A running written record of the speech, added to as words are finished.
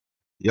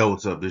Yo,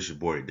 what's up? This is your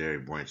boy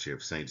Derek Branch here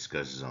for Saint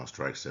Discussions on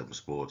Strike 7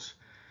 Sports.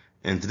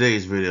 In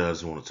today's video, I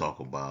just want to talk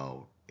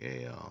about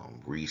a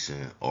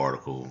recent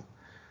article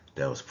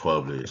that was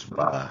published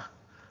by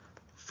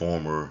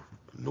former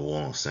New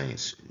Orleans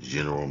Saints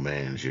general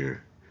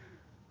manager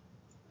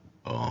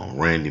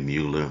Randy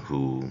Mueller,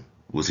 who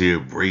was here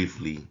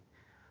briefly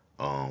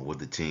with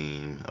the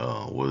team,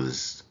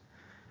 was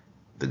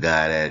the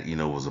guy that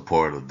was a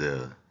part of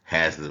the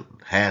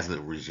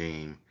Hazlitt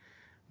regime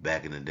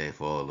back in the day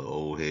for all the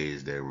old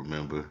heads that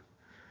remember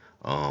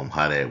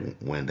how that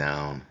went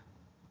down.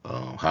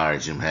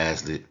 Hired Jim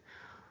Haslett,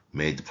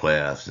 made the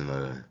playoffs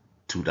in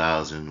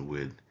 2000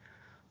 with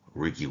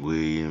Ricky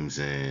Williams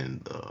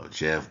and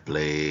Jeff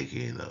Blake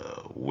and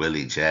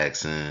Willie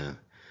Jackson,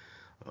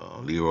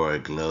 Leroy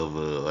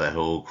Glover, that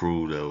whole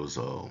crew that was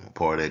a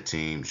part of that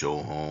team, Joe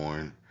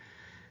Horn.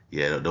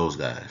 Yeah, those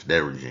guys,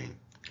 that regime.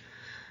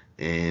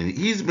 And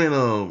he's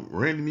been,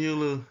 Randy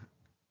Mueller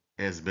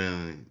has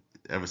been,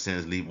 ever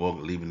since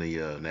leaving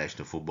the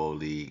National Football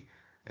League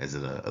as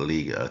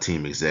a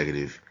team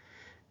executive.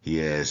 He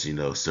has,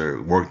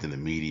 worked in the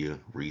media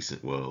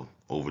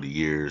over the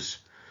years.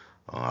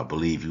 I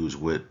believe he was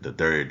with the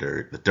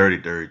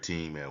 33rd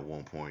team at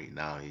one point.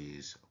 Now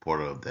he's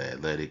part of the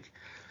Athletic,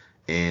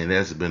 and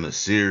there's been a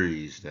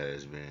series that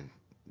has been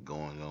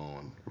going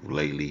on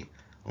lately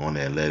on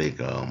the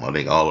Athletic. I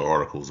think all the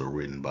articles are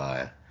written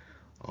by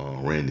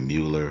Randy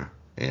Mueller,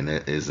 and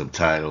that is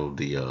entitled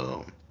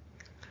the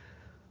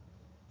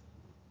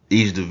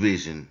each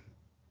division.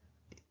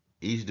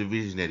 Each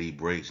division that he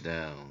breaks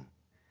down,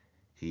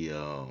 he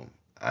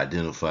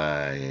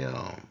identify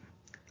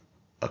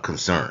a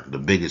concern, the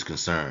biggest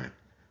concern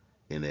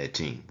in that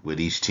team, with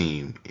each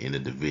team in the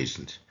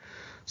divisions.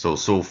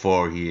 So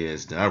far he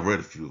has. I've read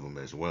a few of them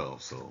as well.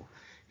 So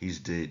he's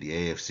did the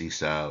AFC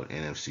South,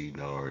 NFC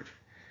North,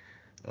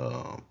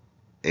 um,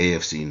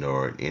 AFC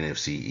North,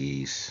 NFC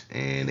East,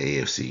 and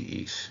AFC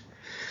East.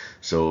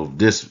 So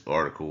this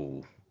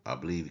article, I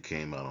believe it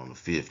came out on the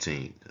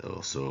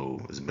 15th.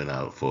 So it's been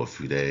out for a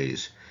few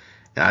days.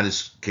 And I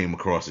just came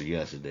across it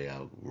yesterday.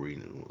 I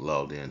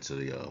logged into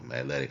the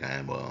Athletic. I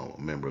am a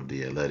member of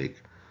the Athletic,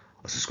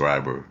 a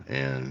subscriber,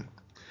 and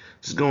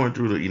just going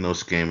through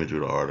scamming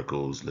through the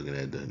articles, looking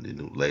at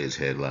the latest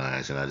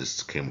headlines, and I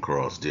just came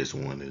across this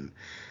one and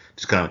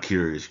just kind of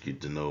curious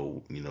get to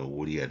know,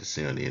 what he had to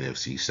say on the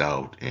NFC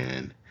South,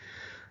 and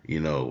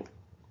you know,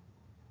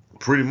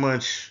 pretty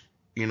much,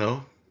 you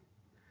know,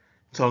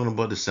 talking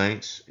about the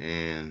Saints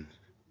and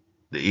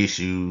the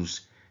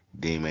issues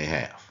they may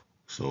have.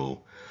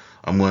 So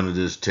I'm gonna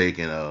just take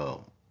and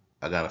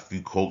I got a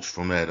few quotes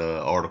from that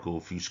article,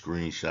 a few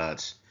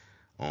screenshots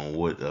on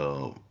what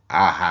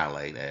I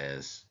highlight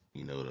as,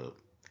 the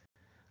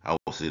I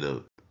will say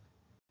the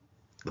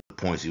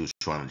points he was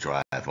trying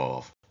to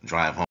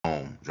drive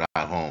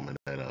home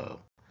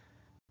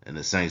in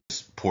the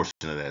Saints portion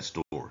of that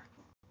story.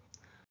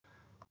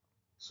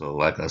 So,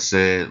 like I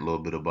said, a little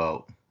bit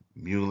about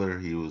Mueller.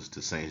 He was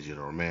the Saints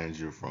general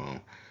manager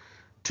from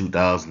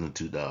 2000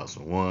 to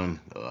 2001.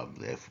 I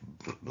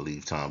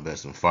believe Tom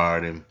Besson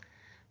fired him.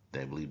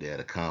 They believe they had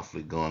a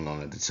conflict going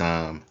on at the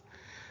time.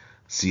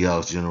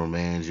 Seahawks general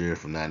manager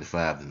from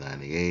 95 to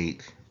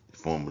 98.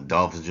 Former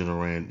Dolphins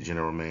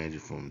general manager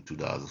from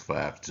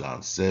 2005 to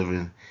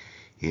 2007.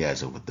 He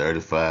has over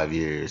 35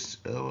 years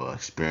of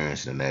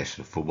experience in the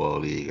National Football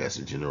League as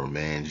a general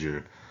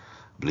manager.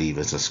 I believe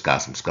it's got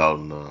some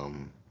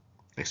scouting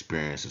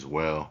experience as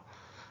well.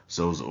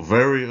 So it's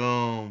very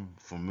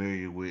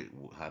familiar with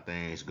how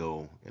things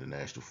go in the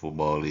National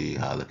Football League,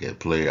 how to look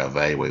at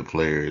evaluate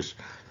players,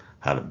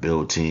 how to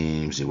build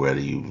teams, whether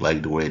you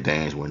like the way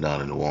things went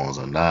down in New Orleans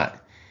or not.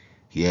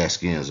 He has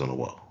skins on the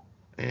wall.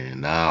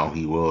 And now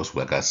he was,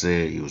 like I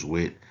said, he was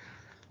with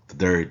the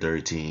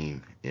 33rd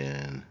team,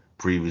 and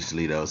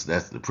previously the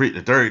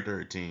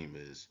 33rd team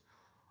is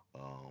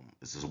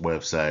it's this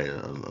website,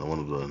 one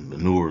of the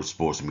newer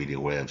sports media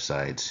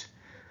websites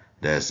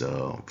that's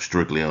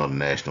strictly on the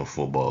National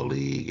Football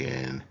League,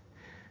 and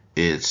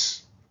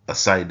it's a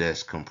site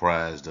that's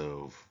comprised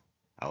of,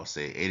 I would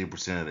say,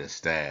 80% of their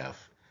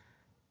staff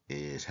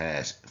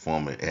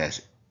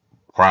has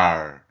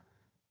prior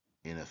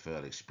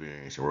NFL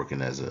experience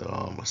working as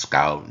a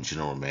scout and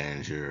general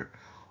manager,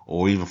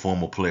 or even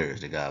former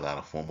players. They got a lot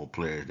of former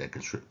players that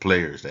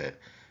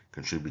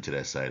contribute to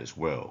that site as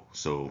well.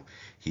 So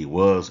he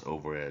was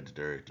over at the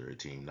 33rd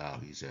team. Now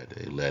he's at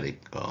the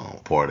Athletic,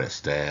 part of that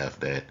staff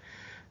that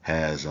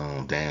has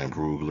Dan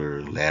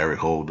Brugler, Larry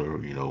Holder,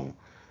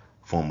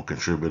 former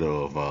contributor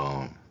of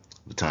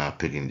the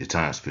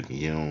Times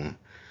Picayune.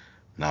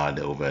 Now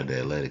they're over at the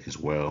Athletic as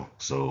well.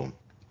 So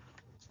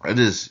I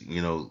just,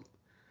 in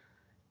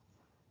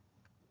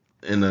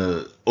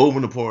the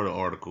opening part of the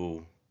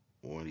article,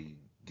 when he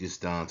gets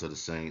down to the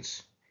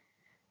Saints,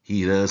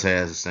 he does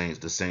has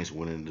the Saints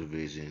winning the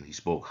division. He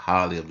spoke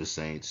highly of the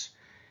Saints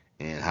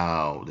and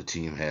how the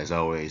team has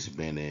always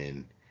been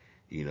in,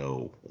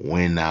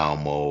 win now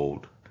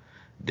mode.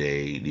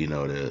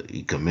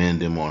 He commend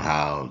them on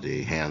how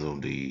they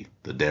handled the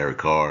Derek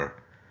Carr,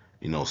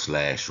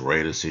 slash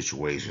Raider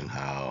situation,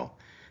 how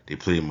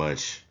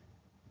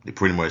they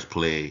pretty much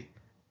play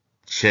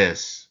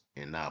chess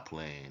and not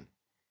playing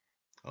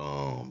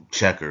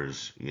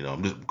checkers.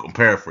 I'm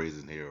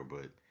paraphrasing here,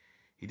 but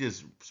he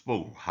just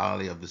spoke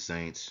highly of the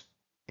Saints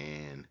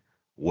and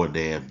what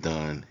they have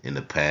done in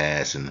the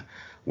past and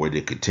what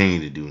they continue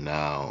to do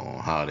now on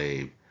how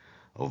they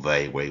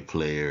evaluate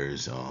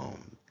players.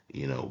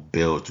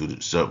 Build through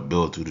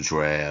the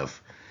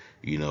draft.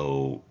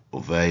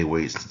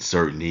 Evaluate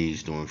certain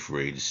needs during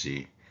free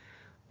agency.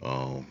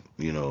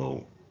 You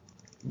know,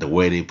 the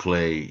way they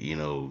play.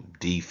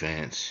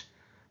 Defense.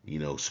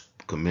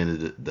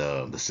 Commended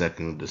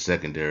the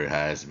secondary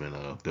has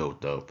been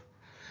built up,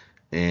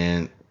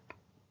 and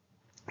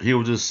he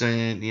was just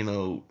saying,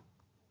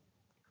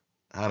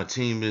 how the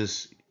team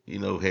is, head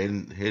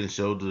and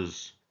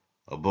shoulders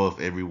above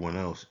everyone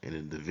else in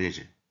the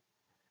division.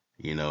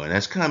 And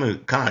that's kind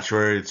of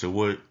contrary to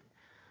what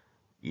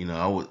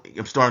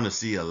I'm starting to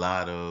see a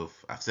lot of.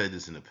 I've said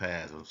this in the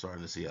past. I'm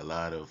starting to see a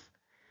lot of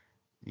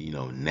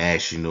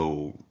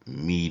national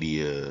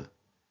media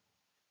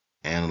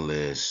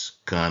analysts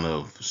kind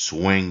of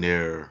swing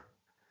their.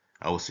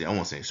 I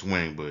won't say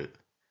swing, but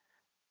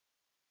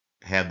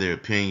have their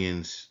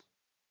opinions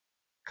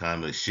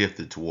kind of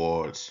shifted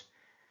towards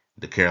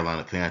the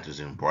Carolina Panthers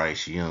and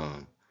Bryce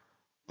Young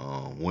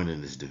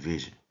winning this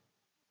division.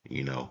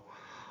 You know,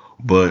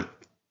 but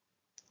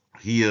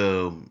he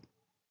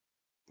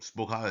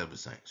spoke highly of the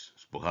Saints.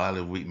 Spoke highly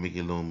of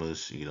Mickey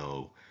Loomis.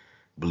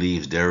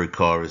 Believes Derek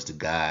Carr is the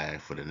guy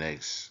for the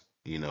next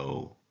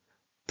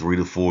 3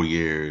 to 4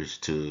 years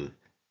to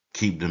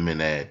keep them in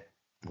that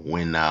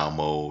win now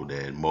mode,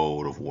 that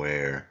mode of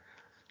where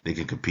they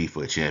can compete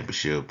for a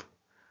championship.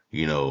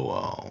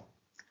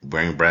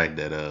 Bring back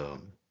that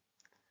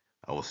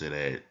I would say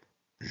that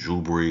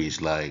Drew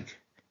Brees like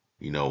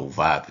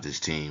vibe for this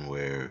team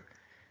where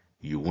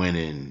you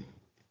winning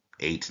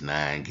 8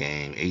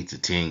 to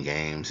 10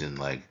 games, and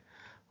like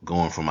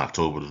going from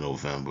October to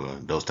November.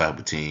 Those type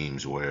of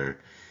teams where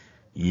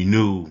you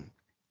knew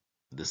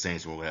the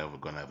Saints were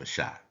going to have a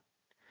shot.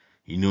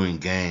 You knew in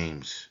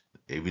games,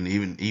 even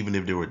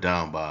if they were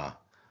down by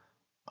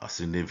a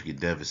significant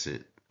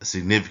deficit,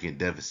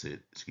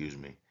 excuse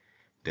me,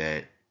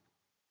 that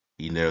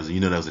there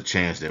was a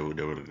chance they were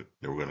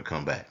going to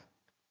come back.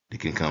 They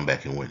can come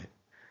back and win it,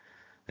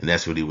 and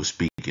that's what he was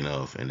speaking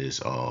of in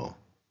this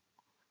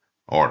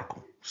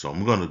article. So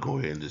I'm going to go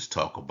ahead and just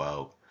talk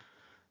about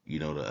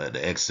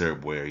the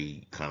excerpt where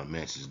he kind of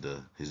mentions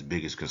his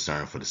biggest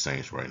concern for the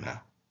Saints right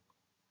now.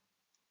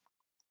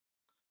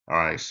 All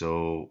right,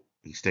 so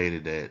he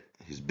stated that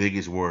his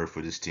biggest word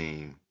for this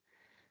team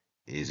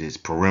is his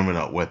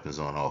perimeter weapons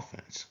on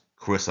offense.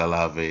 Chris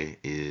Olave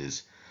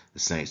is the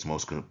Saints'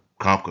 most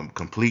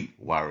complete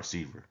wide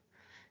receiver,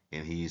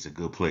 and he's a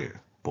good player.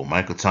 But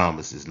Michael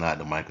Thomas is not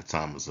the Michael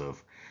Thomas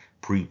of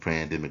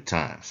pre-pandemic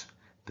times.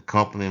 The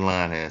company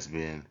line has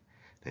been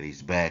that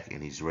he's back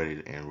and he's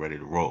ready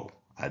to roll.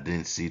 I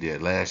didn't see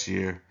that last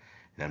year,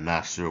 and I'm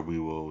not sure we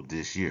will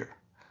this year.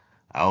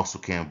 I also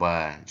can't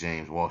buy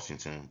James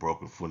Washington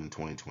broken foot in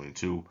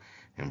 2022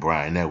 and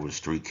Brian Edwards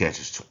 3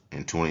 catches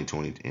in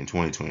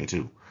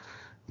 2022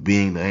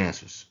 being the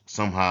answers.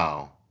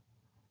 Somehow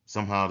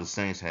the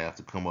Saints have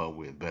to come up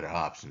with better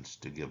options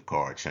to give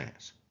Carr a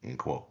chance. End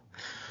quote.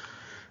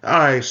 All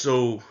right,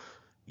 so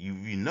you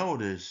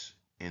notice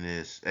in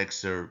this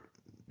excerpt,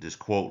 this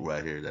quote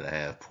right here that I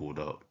have pulled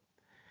up,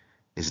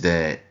 is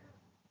that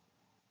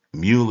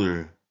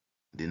Mueller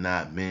did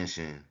not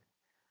mention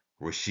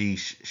Rashid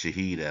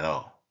Shaheed at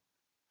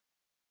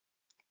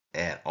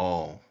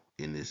all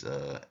in this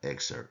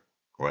excerpt,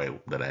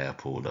 right, that I have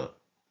pulled up.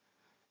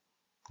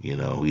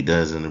 He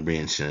doesn't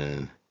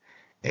mention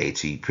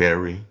A.T.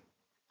 Perry,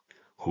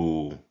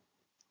 who,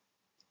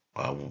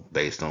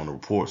 based on the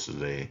reports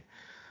today,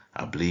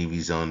 I believe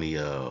he's on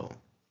the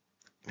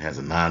has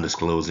a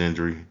non-disclosed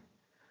injury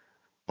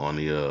on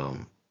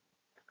the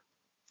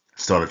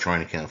start of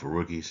training camp for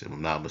rookies, if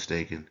I'm not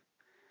mistaken.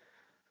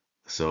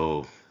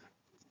 So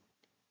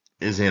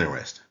it's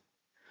interesting.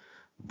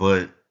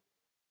 But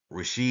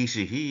Rashid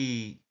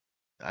Shaheed,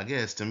 I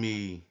guess to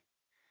me,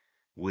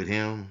 with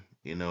him,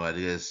 I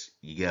guess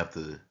you have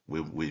to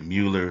with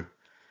Mueller,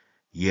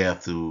 you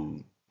have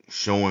to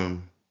show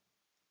him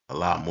a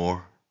lot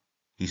more.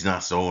 He's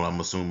not sold, I'm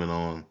assuming,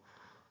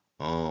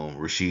 on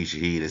Rashid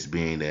Shaheed as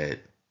being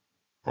that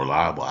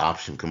reliable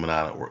option coming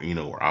out of,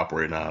 or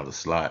operating out of the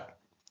slot.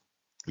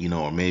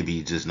 Or maybe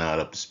he's just not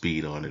up to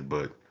speed on it,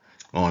 but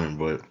on him.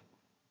 But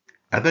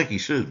I think he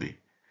should be.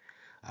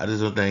 I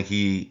just don't think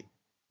he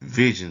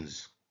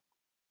visions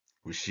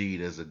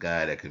Rashid as a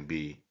guy that can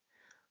be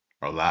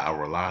a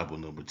reliable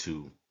number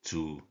two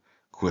to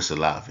Chris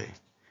Olave.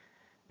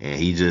 And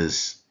he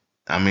just,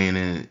 I mean,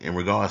 in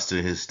regards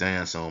to his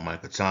stance on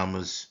Michael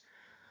Thomas,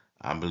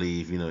 I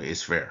believe,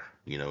 it's fair.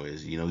 You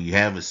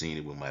haven't seen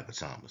it with Michael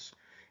Thomas.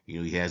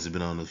 He hasn't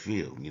been on the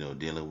field,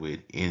 dealing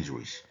with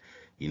injuries.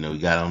 He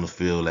got on the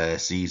field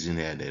last season,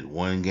 had that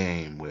one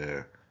game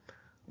where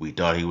we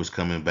thought he was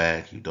coming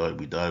back. We thought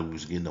he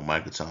was getting the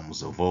Michael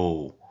Thomas of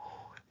old.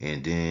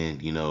 And then,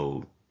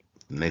 the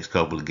next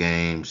couple of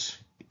games,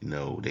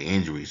 the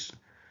injuries,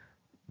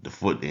 the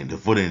foot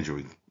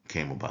injury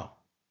came about.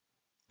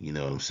 You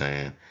know what I'm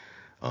saying?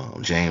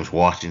 James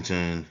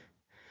Washington,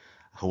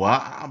 who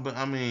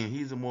I mean,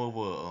 he's a more of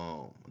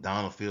a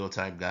down the field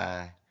type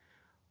guy,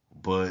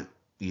 but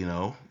you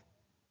know,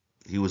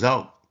 he was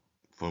out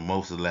for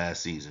most of the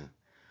last season.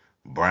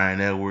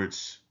 Brian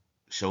Edwards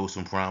showed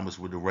some promise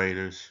with the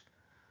Raiders.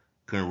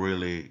 Couldn't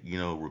really,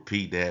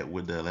 repeat that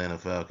with the Atlanta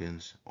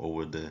Falcons or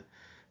with the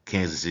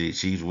Kansas City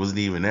Chiefs. Wasn't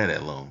even there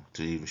that long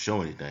to even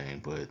show anything.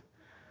 But,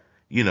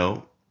 you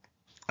know,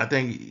 I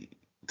think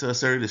to a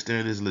certain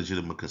extent there's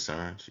legitimate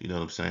concerns. You know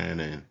what I'm saying?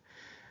 And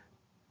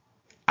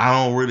I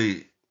don't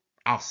really,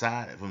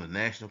 outside from the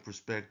national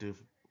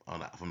perspective,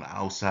 from the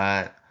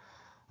outside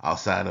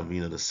of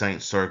the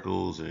Saint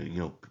circles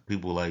and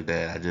people like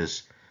that,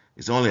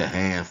 it's only a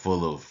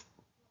handful of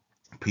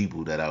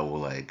people that I will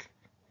like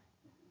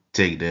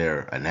take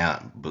their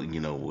but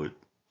would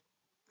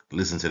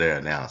listen to their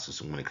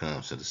analysis when it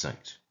comes to the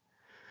Saints.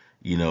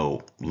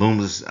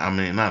 Loomis, I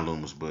mean not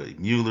Loomis, but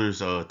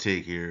Mueller's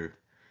take here,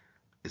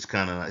 it's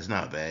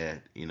not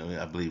bad.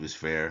 I believe it's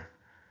fair,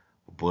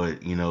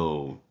 but he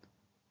needs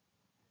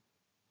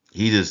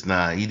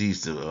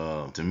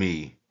to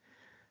me,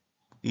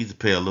 he needs to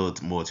pay a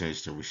little more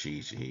attention to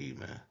Rashid Shaheed,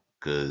 man,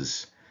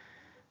 because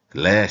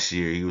last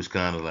year he was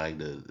kind of like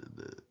the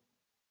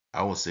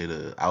I would say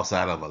the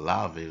outside of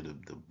Olave,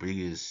 the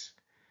biggest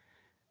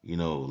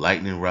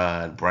lightning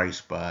rod, bright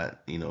spot,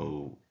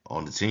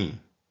 on the team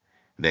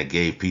that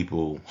gave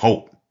people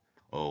hope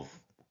of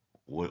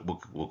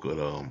what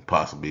could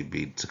possibly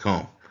be to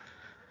come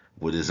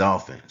with his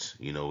offense.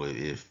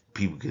 If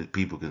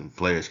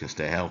players can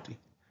stay healthy.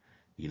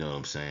 You know what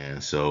I'm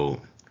saying?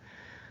 So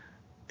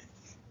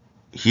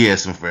he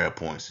has some fair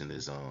points in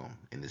his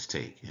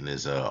take in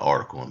his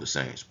article on the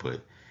Saints,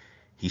 but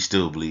he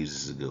still believes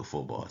this is a good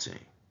football team.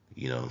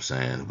 You know what I'm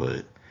saying?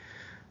 But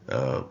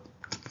uh,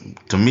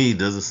 to me,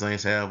 does the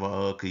Saints have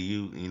could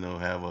you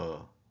have a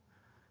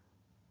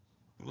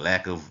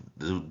lack of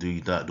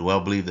do I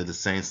believe that the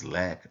Saints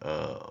lack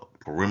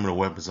perimeter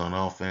weapons on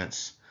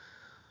offense?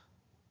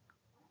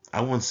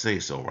 I wouldn't say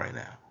so right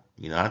now.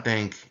 I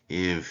think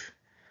if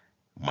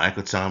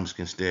Michael Thomas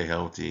can stay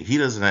healthy, he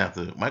doesn't have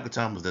to. Michael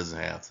Thomas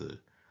doesn't have to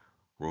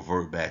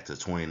revert back to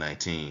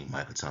 2019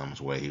 Michael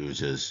Thomas where he was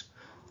just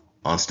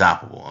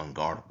unstoppable,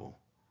 unguardable.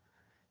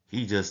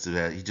 He just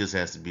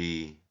has to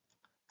be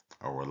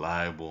a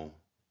reliable,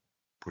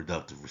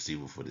 productive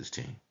receiver for this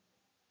team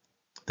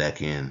that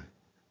can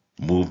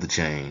move the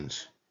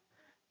chains,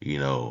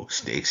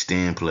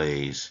 extend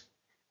plays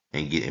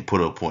and get and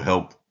put up point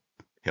help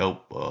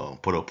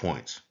put up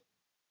points.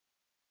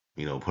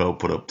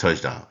 Put up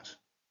touchdowns.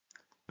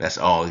 That's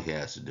all he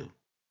has to do.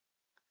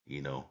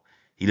 You know,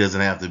 he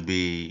doesn't have to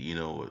be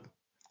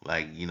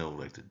like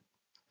the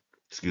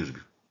excuse me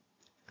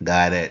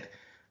guy that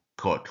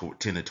caught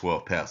 10 to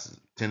 12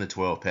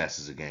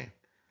 passes a game,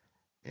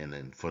 and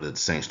then for the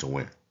Saints to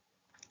win.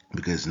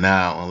 Because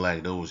now,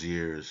 unlike those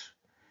years,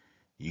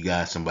 you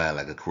got somebody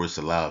like a Chris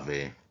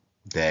Olave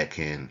that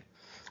can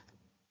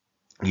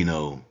you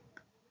know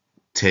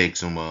take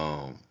some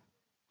of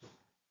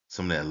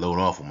that load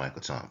off of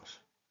Michael Thomas.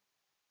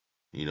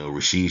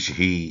 Rashid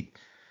Shaheed,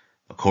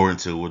 according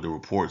to what the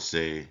reports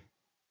say,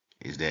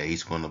 is that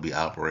he's going to be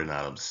operating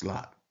out of the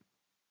slot.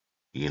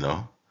 You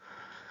know,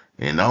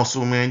 and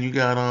also, man, you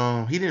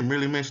got he didn't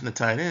really mention the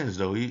tight ends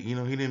though. He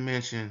didn't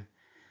mention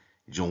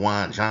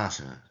Jawan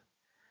Johnson.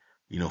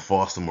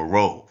 Foster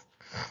Moreau.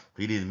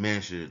 He didn't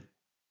mention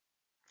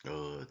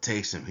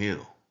Taysom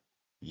Hill.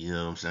 You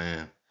know what I'm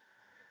saying?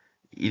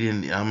 He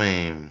didn't. I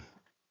mean,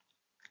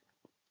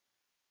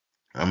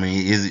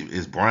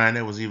 is Brian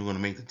that was even going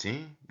to make the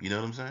team? You know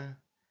what I'm saying?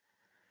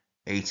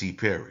 A.T.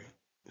 Perry,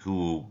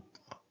 who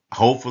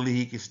hopefully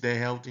he can stay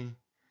healthy.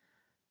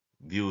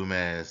 View him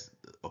as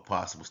a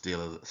possible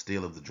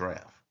steal of the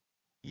draft.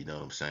 You know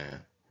what I'm saying?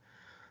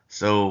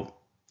 So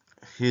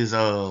his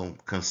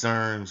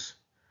concerns,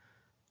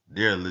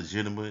 they're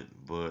legitimate,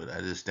 but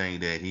I just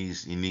think that he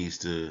needs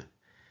to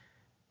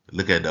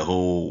look at the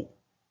whole.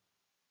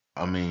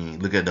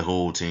 Look at the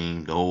whole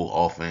team, the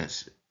whole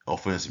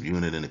offensive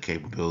unit, and the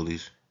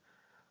capabilities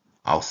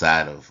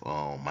outside of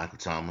Michael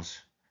Thomas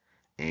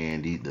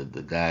and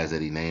the guys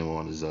that he named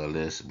on his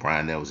list,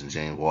 Brian Nelson and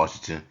James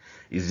Washington.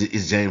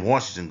 Is James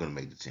Washington going to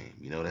make the team?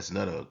 That's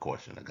another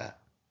question I got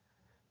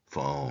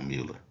for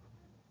Mueller.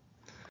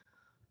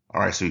 All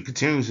right, so he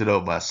continues it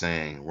up by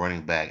saying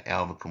running back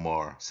Alvin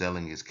Kamara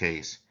selling his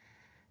case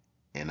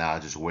and now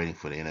just waiting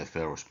for the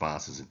NFL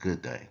response is a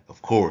good thing.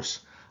 Of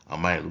course, I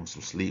might lose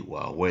some sleep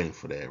while waiting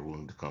for that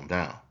ruling to come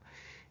down.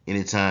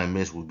 Anytime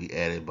miss will be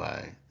added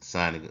by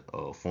signing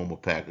former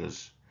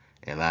Packers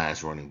and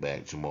Lions running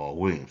back Jamal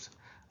Williams.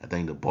 I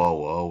think the ball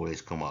will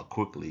always come out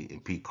quickly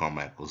in Pete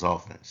Carmichael's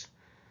offense.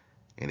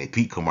 And a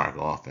Pete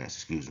Carmichael offense,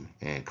 excuse me.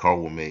 And Carr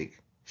will make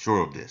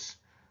sure of this.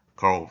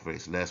 Carr will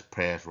face less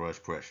pass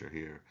rush pressure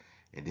here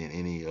than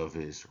any of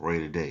his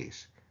Raider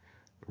days.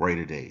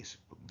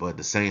 But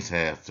the Saints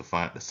have to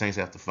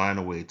find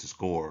a way to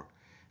score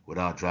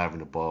without driving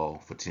the ball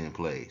for 10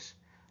 plays.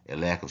 A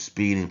lack of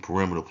speed and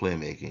perimeter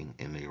playmaking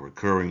and a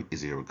recurring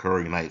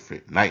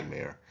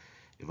nightmare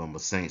if I'm a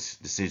Saints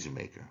decision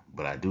maker.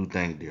 But I do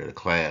think they're the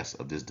class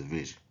of this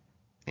division.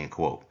 End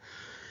quote.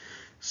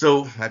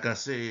 So, like I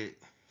said,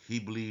 he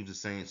believes the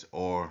Saints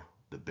are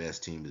the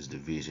best team in this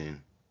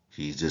division.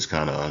 He's just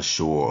kind of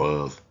unsure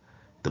of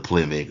the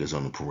playmakers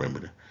on the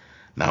perimeter.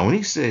 Now, when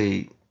he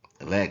say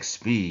lack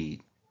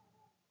speed,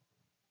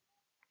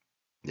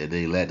 that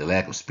they lack the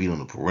lack of speed on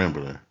the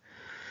perimeter,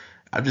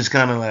 I'm just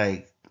kind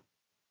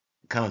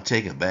of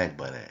taken back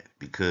by that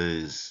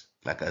because,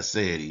 like I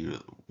said,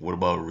 what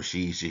about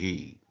Rashid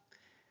Shaheed?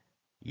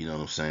 You know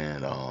what I'm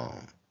saying?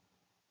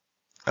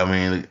 I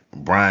mean,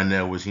 Brian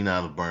Edwards, he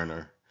not a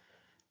burner.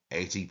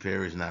 A.T.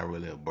 Perry's not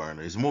really a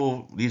burner. It's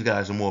more these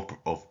guys are more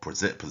of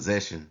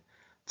possession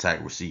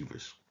type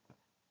receivers.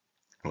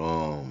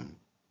 Um,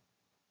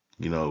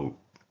 you know,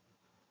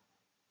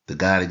 the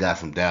guy they got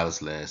from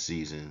Dallas last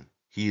season,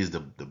 he is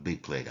the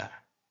big play guy.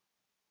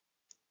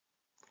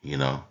 You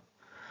know,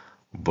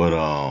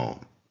 but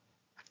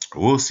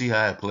we'll see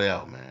how it play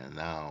out, man.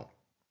 Now,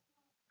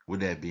 with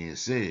that being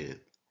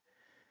said,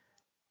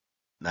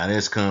 now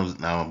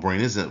I'm bring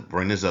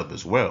this up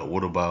as well.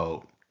 What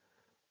about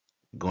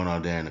going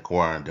out there and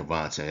acquiring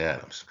Devontae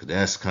Adams? Because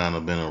that's kind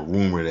of been a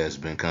rumor that's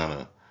been kind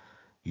of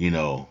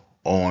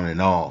on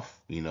and off.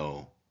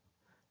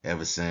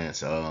 Ever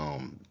since I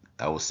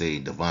would say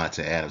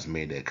Devontae Adams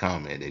made that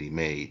comment that he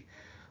made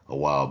a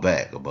while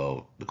back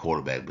about the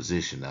quarterback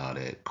position now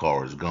that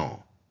Carr is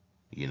gone.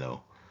 You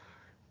know,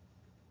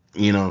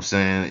 you know what I'm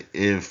saying?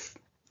 If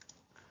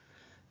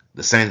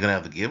the Saints gonna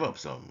have to give up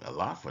something, a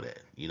lot for that.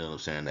 You know what I'm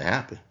saying to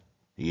happen.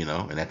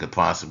 And that could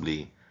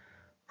possibly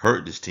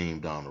hurt this team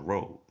down the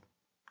road.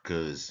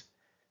 Because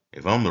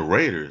if I'm the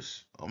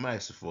Raiders, I'm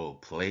asking for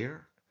a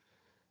player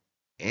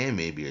and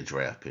maybe a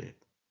draft pick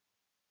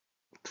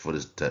for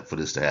this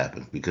to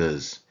happen.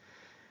 Because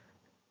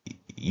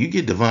you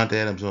get Devontae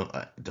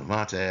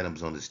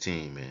Adams on this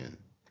team, and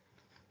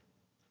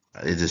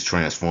it just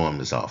transformed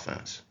this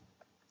offense.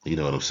 You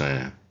know what I'm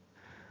saying?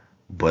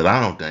 But I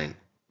don't think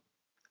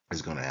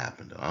it's gonna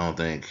happen though. I don't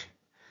think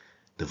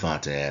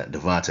Devontae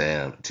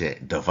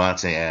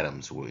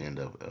Adams will end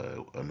up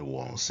a New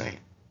Orleans Saint.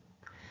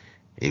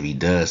 If he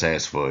does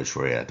ask for a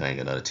trade, I think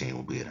another team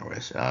will be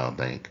interested. I don't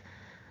think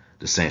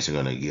the Saints are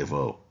gonna give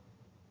up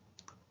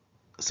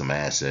some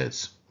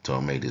assets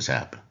to make this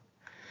happen.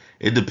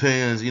 It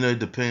depends. It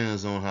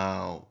depends on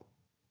how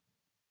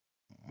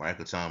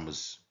Michael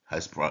Thomas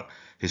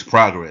his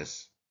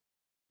progress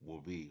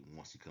will be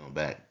once he comes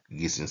back,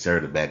 gets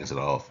inserted back into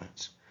the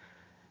offense.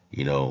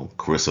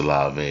 Chris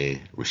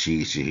Olave,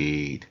 Rashid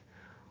Shaheed,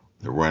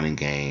 the running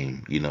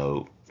game.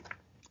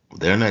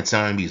 During that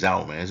time he's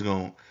out, man, it's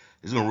gonna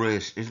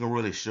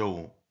really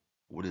show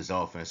what his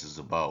offense is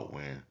about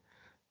when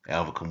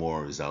Alvin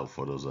Kamara is out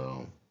for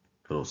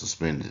those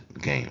suspended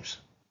games.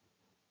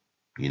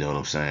 You know what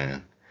I'm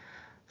saying?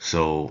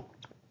 So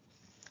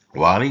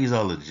while these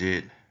are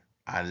legit,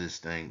 I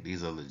just think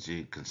these are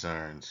legit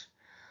concerns.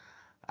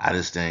 I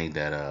just think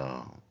that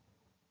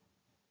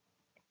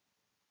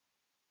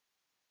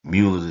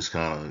Mueller just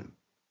kind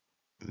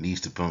of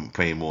needs to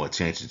pay more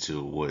attention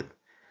to what,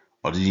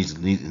 or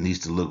needs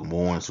to look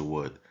more into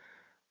what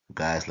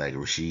guys like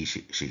Rashid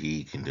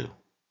Shaheed can do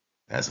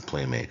as a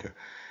playmaker.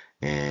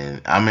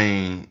 And I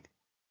mean,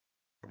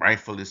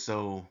 rightfully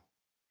so,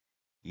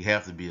 you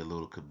have to be a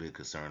little bit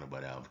concerned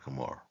about Alvin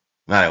Kamara.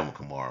 Not Alvin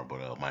Kamara,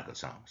 but Michael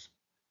Thomas.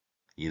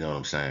 You know what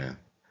I'm saying?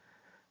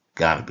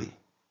 Gotta be.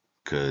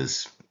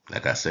 Because,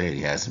 like I said,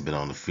 he hasn't been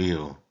on the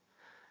field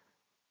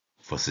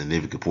for a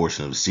significant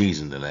portion of the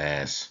season, the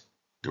last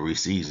three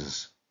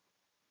seasons.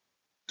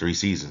 3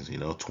 seasons,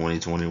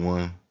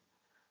 2021,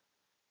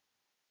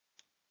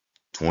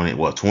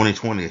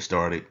 2020 it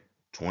started.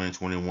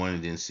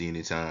 2021 didn't see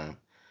any time.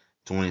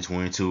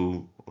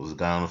 2022 was a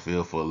guy on the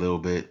field for a little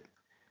bit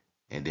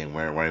and then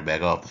went right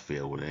back off the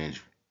field with an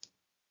injury.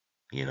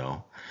 You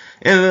know.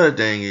 And another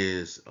thing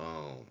is,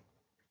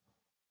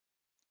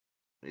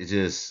 it's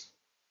just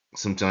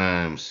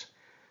sometimes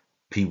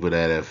people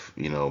that have,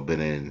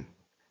 been in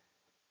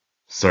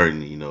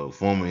certain,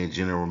 former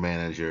general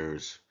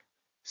managers,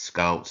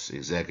 scouts,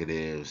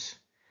 executives,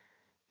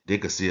 they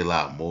could see a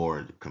lot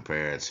more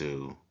compared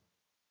to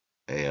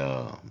a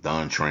the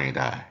untrained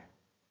eye.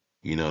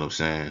 You know what I'm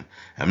saying?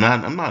 I'm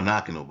not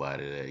knocking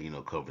nobody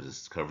that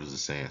covers the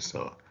Saints.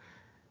 So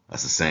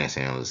that's the Saints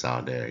analysts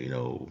out there.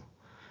 A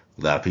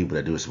lot of people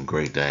that do some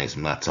great things.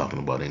 I'm not talking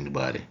about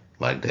anybody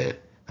like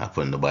that. Not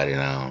putting nobody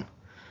down.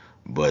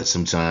 But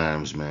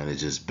sometimes, man,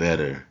 it's just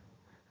better.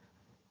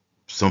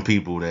 Some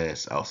people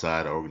that's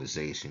outside the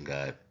organization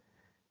got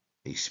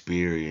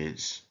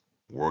experience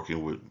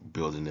working with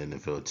building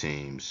NFL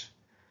teams,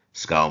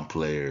 scouting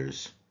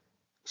players,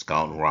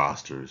 scouting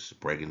rosters,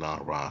 breaking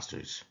down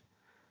rosters.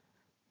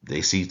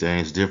 They see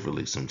things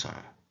differently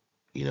sometimes.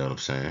 You know what I'm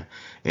saying?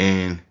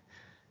 And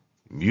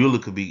Mueller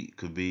could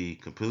be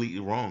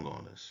completely wrong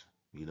on this.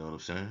 You know what I'm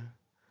saying?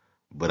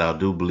 But I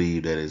do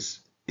believe that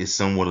it's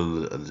somewhat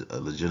a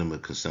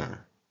legitimate concern.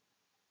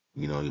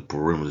 Your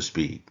perimeter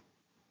speed.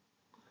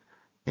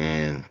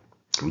 And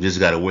we just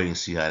gotta wait and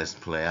see how this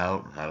play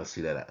out.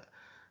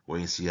 Wait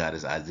and see how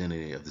this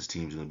identity of this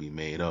team is gonna be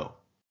made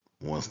up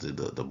once the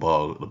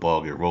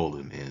ball get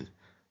rolling in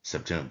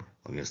September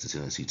against the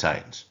Tennessee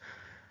Titans.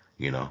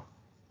 You know,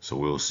 so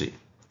we'll see.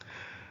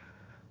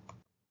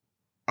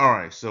 All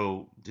right,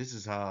 so this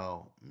is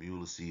how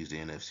Mueller sees the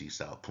NFC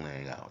South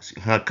playing out. It's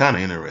kind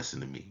of interesting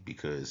to me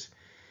because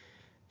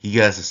he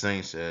has the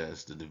Saints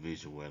as the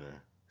division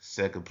winner.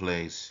 Second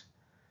place,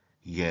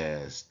 he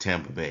has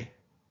Tampa Bay.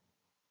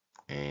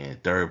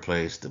 And third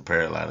place, the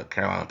Carolina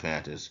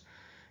Panthers.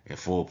 And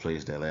fourth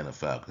place, the Atlanta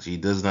Falcons. He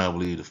does not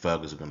believe the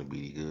Falcons are going to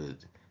be good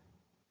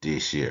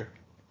this year.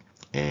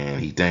 And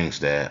he thinks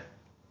that,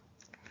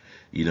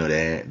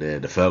 that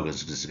the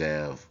Falcons just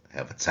have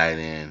a tight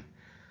end,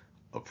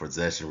 a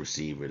possession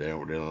receiver.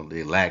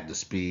 They lack the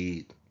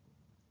speed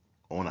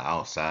on the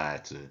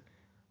outside to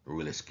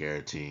really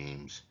scare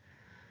teams.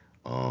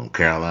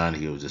 Carolina,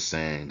 he was just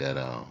saying that,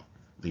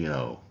 you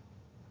know,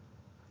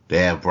 they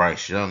have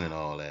Bryce Young and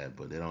all that,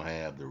 but they don't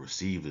have the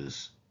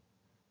receivers,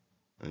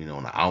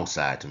 on the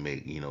outside to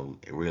make,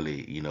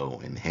 really,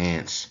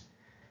 enhance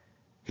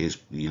his,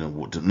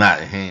 to not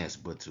enhance,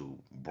 but to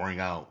bring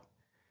out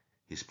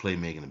his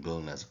playmaking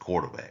ability as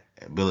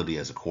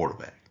a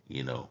quarterback,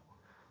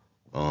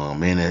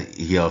 and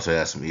he also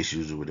has some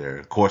issues with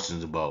their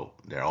questions about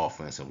their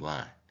offensive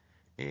line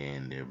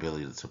and their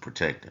ability to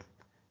protect him.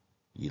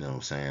 You know what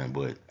I'm saying?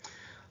 But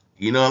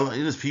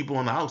there's people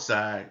on the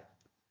outside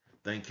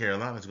think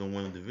Carolina's gonna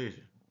win the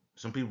division.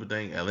 Some people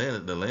think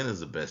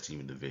Atlanta's the best team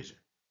in the division.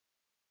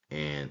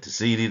 And to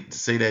say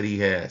that he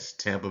has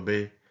Tampa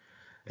Bay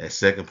at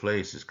second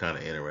place is kind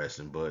of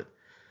interesting. But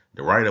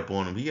the write up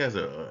on him, he has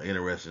a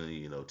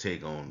interesting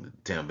take on the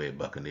Tampa Bay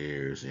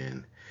Buccaneers,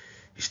 and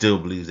he still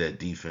believes that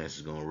defense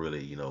is gonna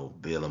really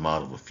bail him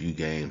out of a few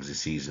games this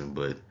season.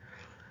 But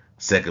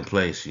second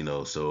place,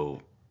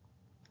 so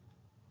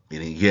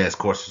and he has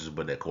questions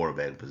about that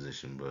quarterback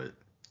position, but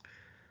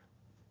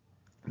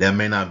that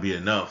may not be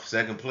enough.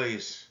 Second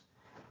place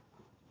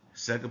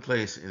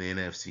in the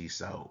NFC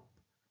South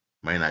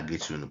might not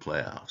get you in the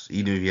playoffs.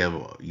 Even if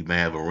you may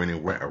have a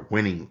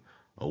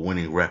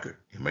winning record,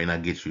 it may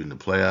not get you in the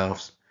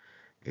playoffs.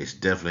 It's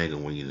definitely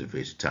gonna win you the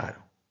division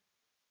title.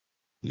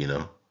 You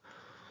know.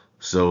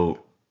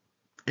 So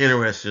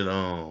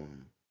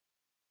interesting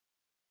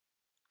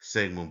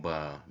segment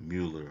by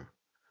Mueller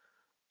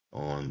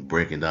on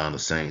breaking down the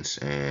Saints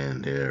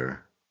and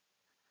their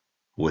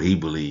what he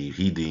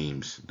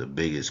deems the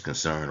biggest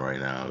concern right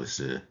now is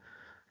the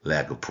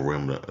lack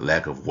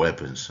of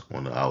weapons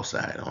on the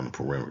outside on the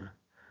perimeter.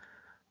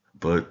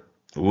 But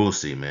we'll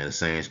see, man. The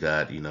Saints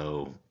got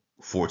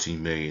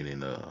 14 million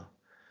in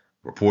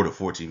reported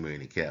 14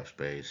 million in cap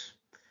space.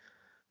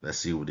 Let's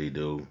see what they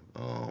do.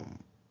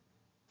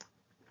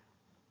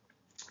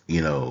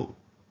 You know,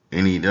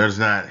 there's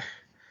not.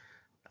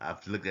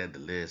 I've looked at the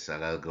list. I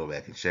gotta go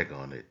back and check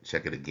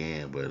it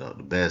again. But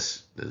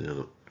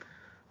the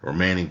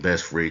remaining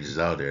best free agents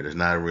out there. There's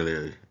not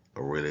really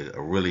a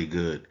really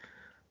good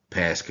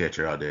pass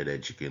catcher out there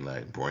that you can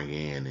like bring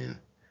in and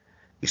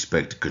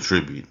expect to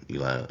contribute.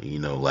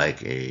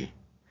 Like a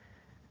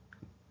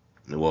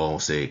well, I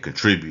won't say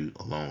contribute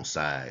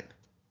alongside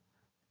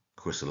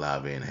Chris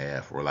Olave and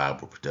have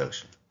reliable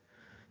production.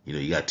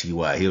 You got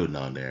T.Y. Hilton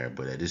on there,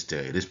 but at this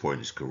point in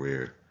his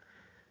career,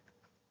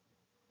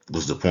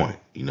 what's the point?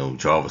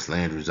 Jarvis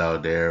Landry's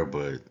out there,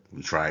 but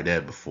we tried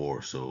that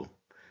before. So,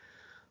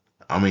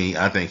 I mean,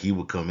 I think he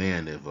would come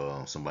in if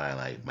somebody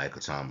like Michael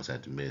Thomas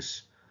had to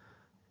miss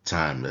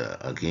time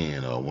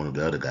again, or one of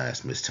the other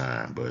guys missed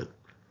time. But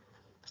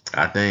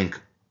I think,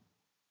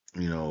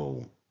 you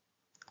know,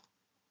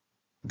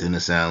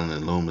 Dennis Allen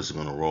and Loomis are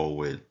going to roll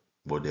with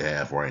what they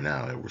have right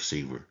now at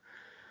receiver.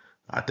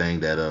 I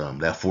think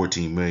that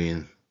 14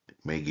 million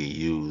may get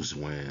used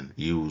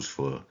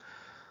for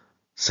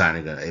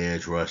signing an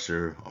edge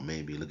rusher or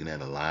maybe looking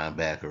at a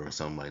linebacker or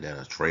something like that,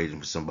 or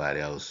trading for somebody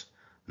else.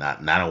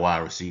 Not a wide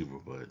receiver,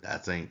 but I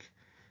think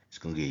it's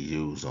gonna get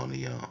used on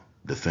the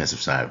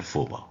defensive side of the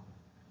football.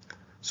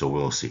 So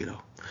we'll see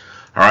though.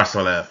 All right,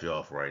 so I'll have you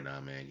off right now,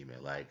 man. Give me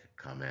a like,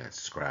 comment,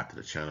 subscribe to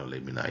the channel.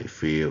 Let me know how you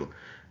feel.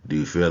 Do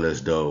you feel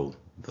as though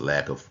the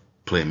lack of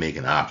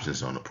playmaking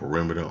options on the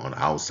perimeter, on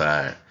the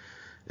outside,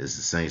 is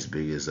the Saints'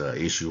 biggest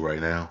issue right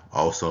now?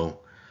 Also,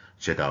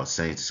 check out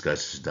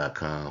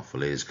saintsdiscussions.com for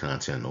latest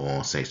content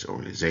on Saints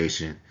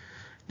organization.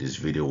 This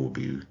video will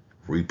be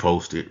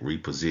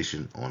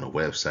repositioned on the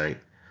website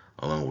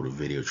along with a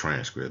video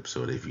transcript,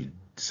 so that if you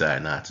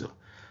decide not to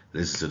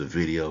listen to the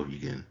video, you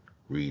can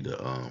read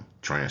the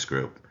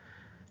transcript.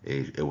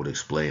 It would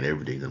explain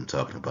everything that I'm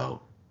talking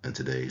about in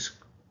today's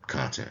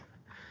content.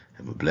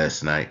 Have a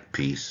blessed night.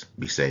 Peace.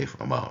 Be safe.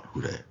 I'm out.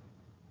 Who that?